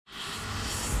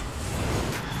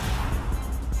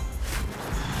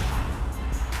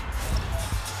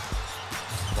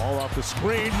Ball off the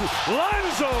screen.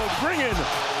 Lonzo bringing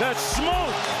that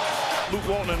smoke. Luke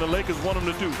Walton and the Lakers want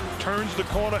him to do. Turns the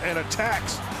corner and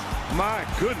attacks. My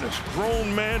goodness,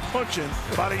 grown man punching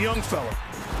by the young fella.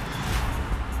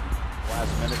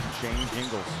 Last minute change,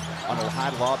 Ingles on a high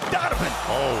lob. Donovan!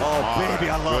 Oh baby,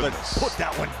 I love it. goodness. Put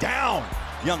that one down,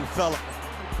 young fella.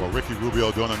 Well, Ricky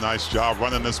Rubio doing a nice job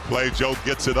running this play. Joe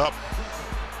gets it up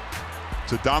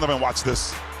to Donovan. Watch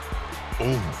this.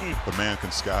 Oh, the man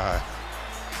can sky.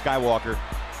 Skywalker.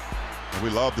 And we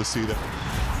love to see that.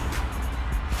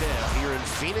 Here in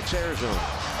Phoenix, Arizona.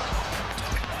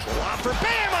 Lob for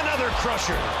Bam, another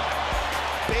crusher.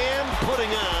 Bam putting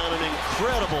on an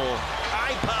incredible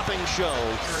eye-popping show.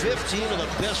 15 of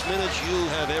the best minutes you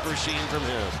have ever seen from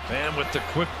him. Bam with the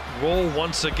quick roll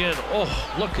once again.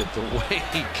 Oh, look at the way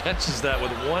he catches that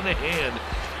with one hand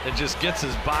and just gets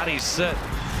his body set.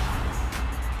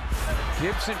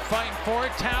 Gibson fighting for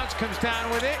it. Towns comes down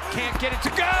with it. Can't get it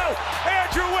to go.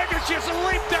 Andrew Wiggins just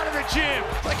leaped out of the gym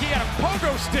like he had a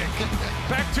pogo stick.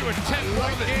 Back to a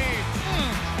 10-point game.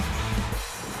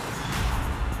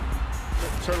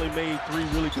 Certainly made 3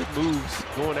 really good moves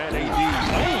going at AD.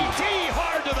 AD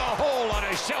hard to the hole on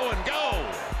a show and go.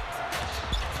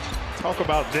 Talk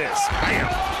about this. Bam.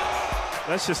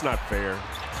 That's just not fair.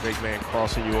 Big man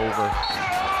crossing you over.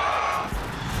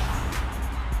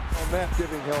 On that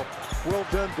giving help. Well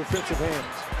done defensive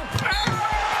hands.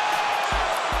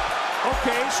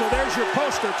 Okay, so there's your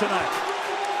poster tonight.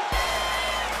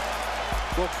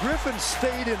 Well, Griffin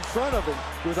stayed in front of him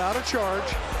without a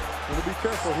charge. Going to be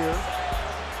careful here.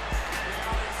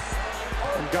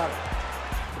 And got it.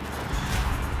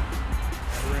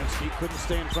 Wierenski couldn't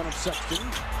stay in front of Sexton.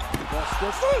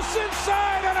 Loose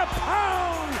inside and a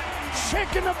pound.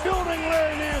 Shaking the building,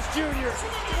 Larry Nance Jr.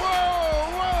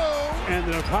 Whoa, whoa. And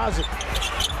the deposit.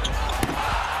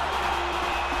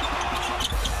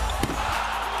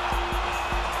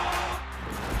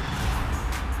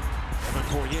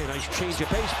 Fournier, nice change of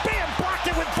pace. Bam blocked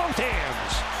it with both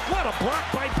hands. What a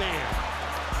block by Bam.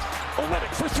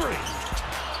 Olynyk for 3.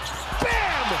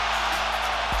 Bam!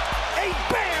 A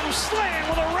Bam slam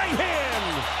with a right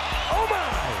hand. Oh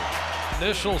my!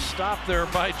 Initial stop there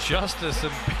by Justice,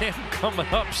 and Bam coming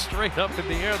up straight up in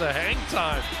the air. The hang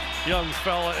time, young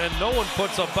fella, and no one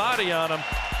puts a body on him.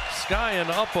 Skying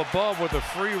up above with a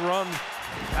free run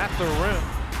at the rim.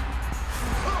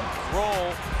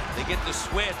 Roll. They get the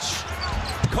switch.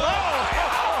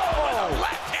 Oh,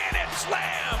 left-handed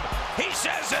slam. He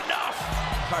says enough.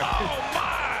 Oh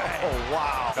my! Oh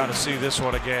wow! Got to see this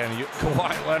one again.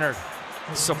 Kawhi Leonard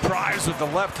surprised with the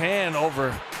left hand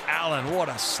over Allen. What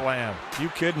a slam! You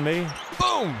kidding me?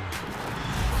 Boom!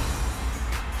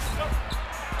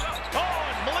 Oh,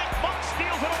 and Malik Monk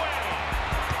steals it away.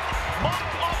 Monk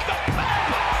off the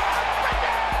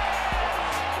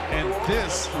And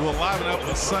this will liven up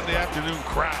the Sunday afternoon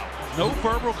crowd. No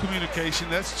verbal communication.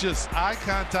 That's just eye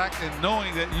contact and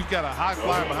knowing that you've got a high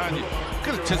flyer behind you.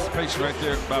 Good anticipation right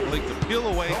there by Malik to peel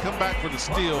away, come back for the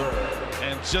steal,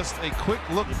 and just a quick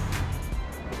look.